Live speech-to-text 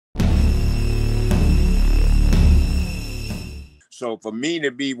So for me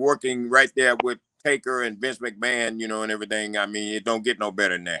to be working right there with Taker and Vince McMahon, and everything, I mean, it don't get no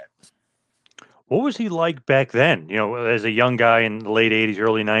better than that. What was he like back then? As a young guy in the late 80s,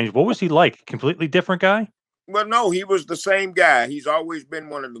 early 90s, what was he like? Completely different guy? Well, no, he was the same guy. He's always been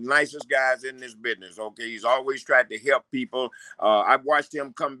one of the nicest guys in this business. Okay, he's always tried to help people. I've watched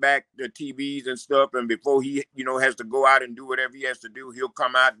him come back to TVs and stuff, and before he, has to go out and do whatever he has to do, he'll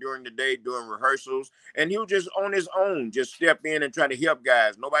come out during the day doing rehearsals, and he'll just on his own just step in and try to help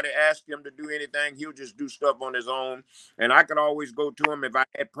guys. Nobody asked him to do anything. He'll just do stuff on his own, and I could always go to him if I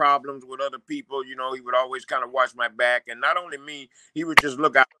had problems with other people. He would always kind of watch my back, and not only me, he would just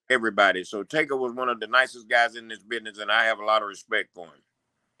look out for everybody. So Taker was one of the nicest guys in this business, and I have a lot of respect for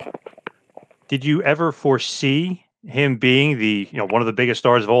him. Did you ever foresee him being the one of the biggest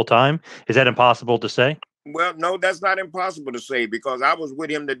stars of all time? Is that impossible to say? Well, no, that's not impossible to say, because I was with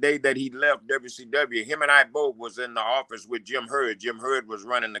him the day that he left WCW. Him and I both was in the office with Jim Hurd. Jim Hurd was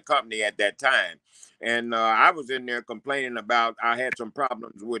running the company at that time, and I was in there complaining about I had some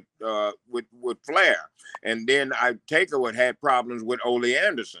problems with Flair, and then Taker had problems with Ole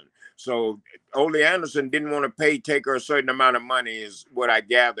Anderson. So Ole Anderson didn't want to pay Taker a certain amount of money, is what I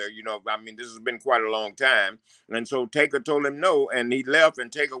gather. I mean, this has been quite a long time. And so Taker told him no, and he left,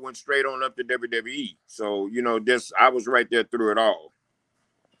 and Taker went straight on up to WWE. So, I was right there through it all.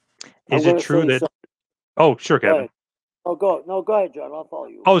 Is it true that... Oh, sure, Kevin. Go ahead, John. I'll follow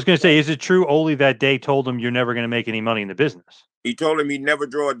you. I was going to say, is it true Ole that day told him you're never going to make any money in the business? He told him he'd never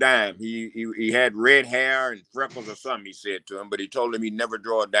draw a dime. He had red hair and freckles or something, he said to him, but he told him he'd never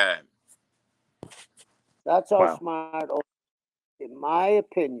draw a dime. That's how smart, in my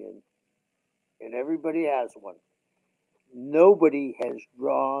opinion, and everybody has one. Nobody has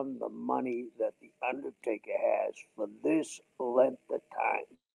drawn the money that the Undertaker has for this length of time.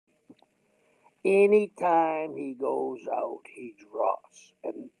 Anytime he goes out, he draws.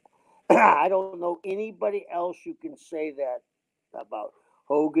 And I don't know anybody else you can say that about.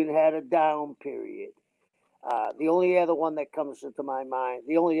 Hogan had a down period. The only other one that comes into my mind,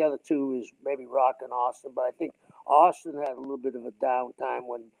 the only other two is maybe Rock and Austin, but I think Austin had a little bit of a downtime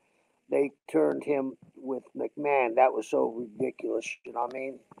when they turned him with McMahon. That was so ridiculous, you know what I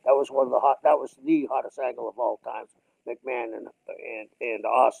mean? That was the hottest angle of all time, McMahon and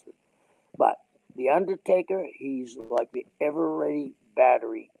Austin. But the Undertaker, he's like the ever-ready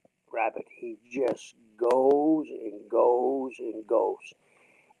battery rabbit. He just goes and goes and goes.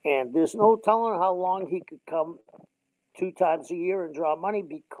 And there's no telling how long he could come 2 times a year and draw money,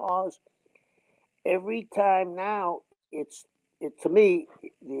 because every time now to me,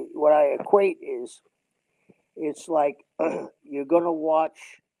 what I equate is it's like you're going to watch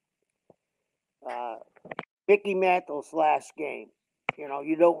Mickey Mantle's last game.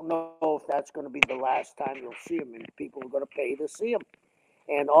 You don't know if that's going to be the last time you'll see him, and people are going to pay to see him.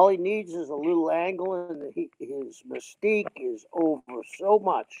 And all he needs is a little angle, and his mystique is over so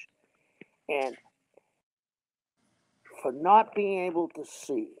much. And for not being able to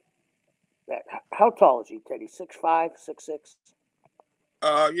see that, how tall is he, Teddy? 6'5",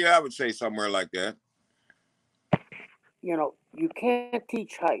 6'6"? Yeah, I would say somewhere like that. You can't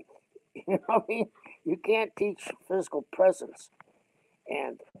teach height. You know what I mean? You can't teach physical presence.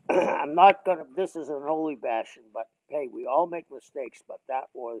 And I'm not going to, this is an Ole bashing, but hey, we all make mistakes, but that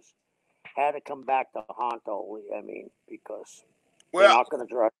had to come back to haunt Ole. I mean, because they're not going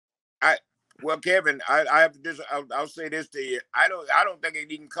to drive. Well, Kevin, I have this. I'll say this to you. I don't think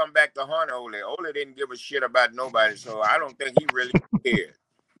it even come back to haunt Ole. Ole didn't give a shit about nobody, so I don't think he really cared.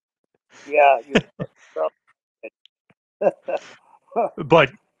 Yeah.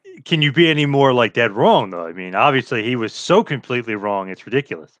 But can you be any more like that wrong, though? I mean, obviously he was so completely wrong. It's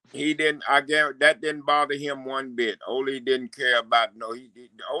ridiculous. He didn't. I guarantee that didn't bother him one bit. Ole didn't care about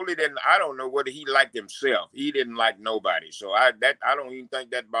Ole didn't. I don't know whether he liked himself. He didn't like nobody. So I don't even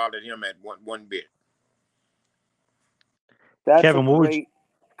think that bothered him at one bit. That's Kevin, a great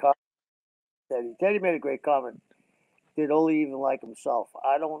comment. Teddy made a great comment. Did Ole even like himself?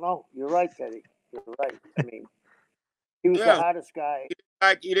 I don't know. You're right, Teddy. You're right. I mean, he was the hottest guy.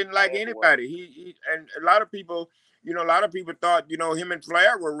 He didn't like anybody. He and a lot of people. A lot of people thought, him and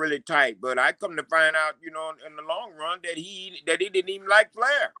Flair were really tight, but I come to find out, in the long run that he didn't even like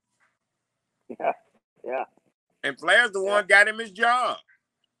Flair. Yeah. And Flair's the one got him his job.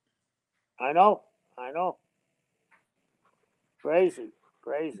 I know. Crazy.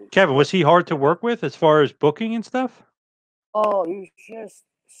 Kevin, was he hard to work with as far as booking and stuff? Oh, he's just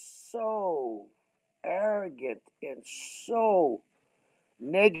so arrogant and so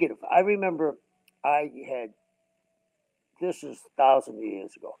negative. I remember this is 1,000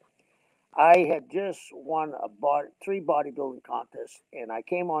 years ago. I had just won three bodybuilding contests, and I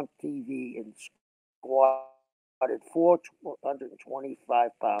came on TV and squatted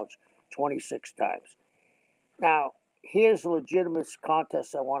 425 pounds 26 times. Now, here's a legitimate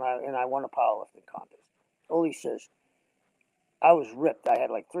contest I won, and I won a powerlifting contest. Ole says, I was ripped. I had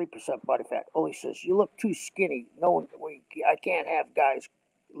like 3% body fat. Ole says, you look too skinny. I can't have guys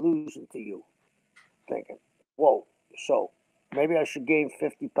losing to you. Thinking, whoa, so maybe I should gain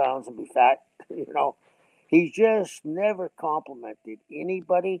 50 pounds and be fat. He just never complimented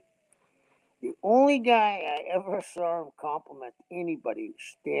anybody. The only guy I ever saw him compliment anybody was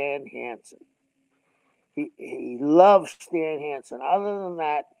Stan Hansen. He loves Stan Hansen. Other than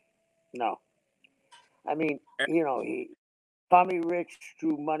that, no. I mean, Tommy Rich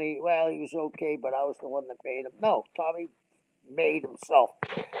drew money. Well, he was okay, but I was the one that made him. No, Tommy made himself.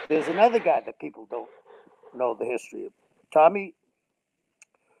 There's another guy that people don't know the history of. Tommy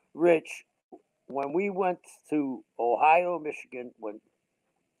Rich, when we went to Ohio, Michigan, when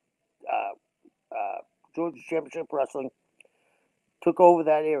Georgia Championship Wrestling took over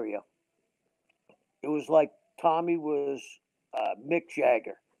that area, it was like Tommy was Mick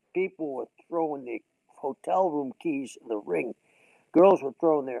Jagger. People were throwing the hotel room keys in the ring. Girls were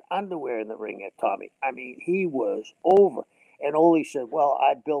throwing their underwear in the ring at Tommy. I mean, he was over. And Ole said, well,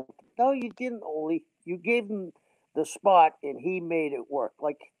 I built him. No, you didn't, Ole. You gave him the spot, and he made it work.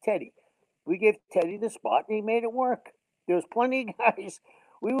 Like Teddy. We gave Teddy the spot, and he made it work. There's plenty of guys.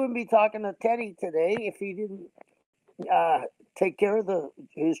 We wouldn't be talking to Teddy today if he didn't take care of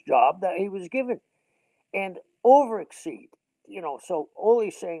his job that he was given. And overexceed. So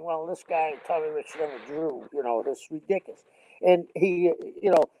Ole's saying, well, this guy, Tommy Rich, never drew, this is ridiculous. And he,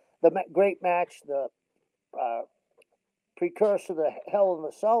 the great match, the precursor to Hell in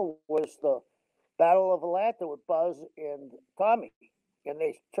the Cell was the Battle of Atlanta with Buzz and Tommy. And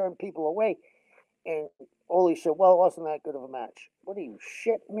they turned people away. And Ole said, well, it wasn't that good of a match. What are you,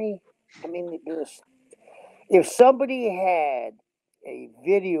 shitting me? I mean, if somebody had a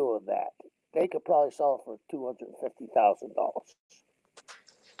video of that, they could probably sell it for $250,000.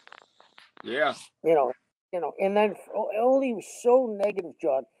 Yeah. And then Ole was so negative,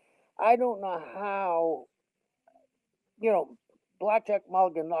 John. I don't know how, Blackjack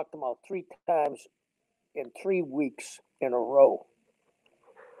Mulligan knocked him out 3 times in 3 weeks in a row.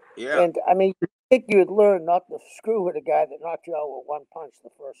 Yeah. And I mean, you think you would learn not to screw with a guy that knocked you out with one punch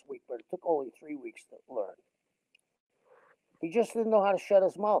the first week, but it took only 3 weeks to learn. He just didn't know how to shut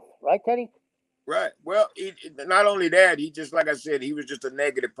his mouth. Right, Teddy? Right. Well, not only that, he just, like I said, he was just a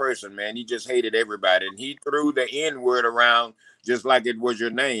negative person, man. He just hated everybody. And he threw the N-word around just like it was your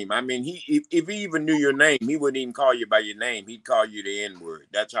name. I mean, if he even knew your name, he wouldn't even call you by your name. He'd call you the N-word.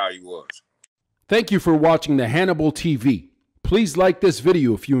 That's how he was. Thank you for watching the Hannibal TV. Please like this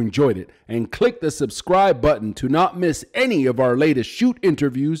video if you enjoyed it and click the subscribe button to not miss any of our latest shoot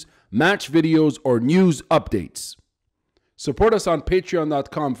interviews, match videos, or news updates. Support us on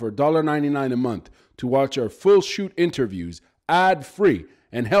patreon.com for $1.99 a month to watch our full shoot interviews ad-free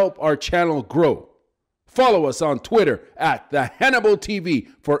and help our channel grow. Follow us on Twitter at the Hannibal TV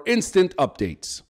for instant updates.